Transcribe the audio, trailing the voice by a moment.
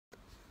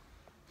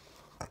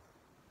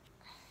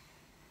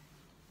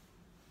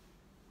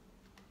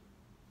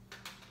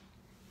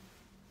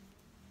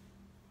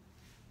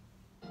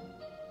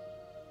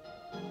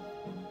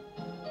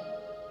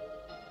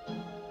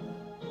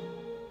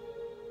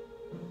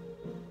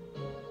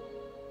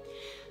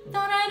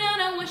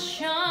was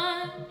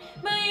shunned,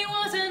 but he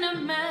wasn't a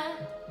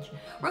match.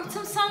 Wrote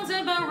some songs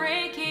about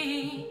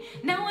Reiki,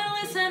 now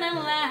I listen and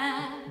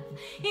laugh.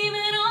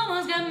 Even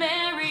almost got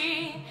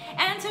married,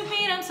 and to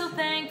Pete I'm so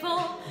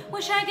thankful.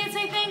 Wish I could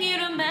say thank you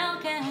to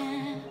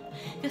Malcolm,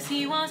 cause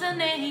he was an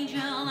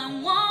angel.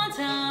 And one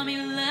time he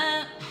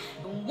loved,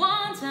 and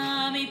one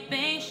time he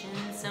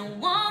patience,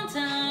 and one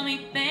time he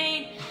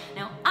pain.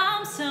 Now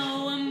I'm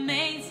so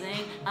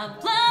amazing, I've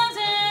loved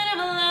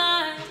and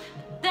I've lost,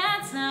 but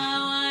that's not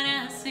what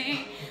I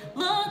see.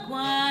 Look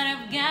what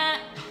I've got,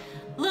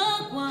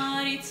 look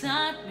what he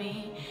taught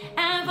me,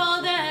 and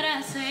for that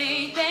I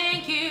say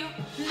thank you.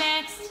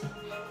 Next,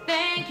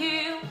 thank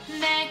you.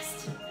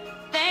 Next,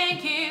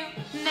 thank you.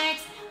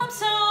 Next, I'm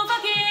so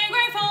fucking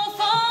grateful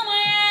for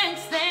my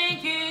ex.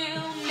 Thank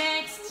you.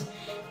 Next,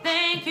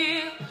 thank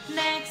you.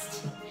 Next.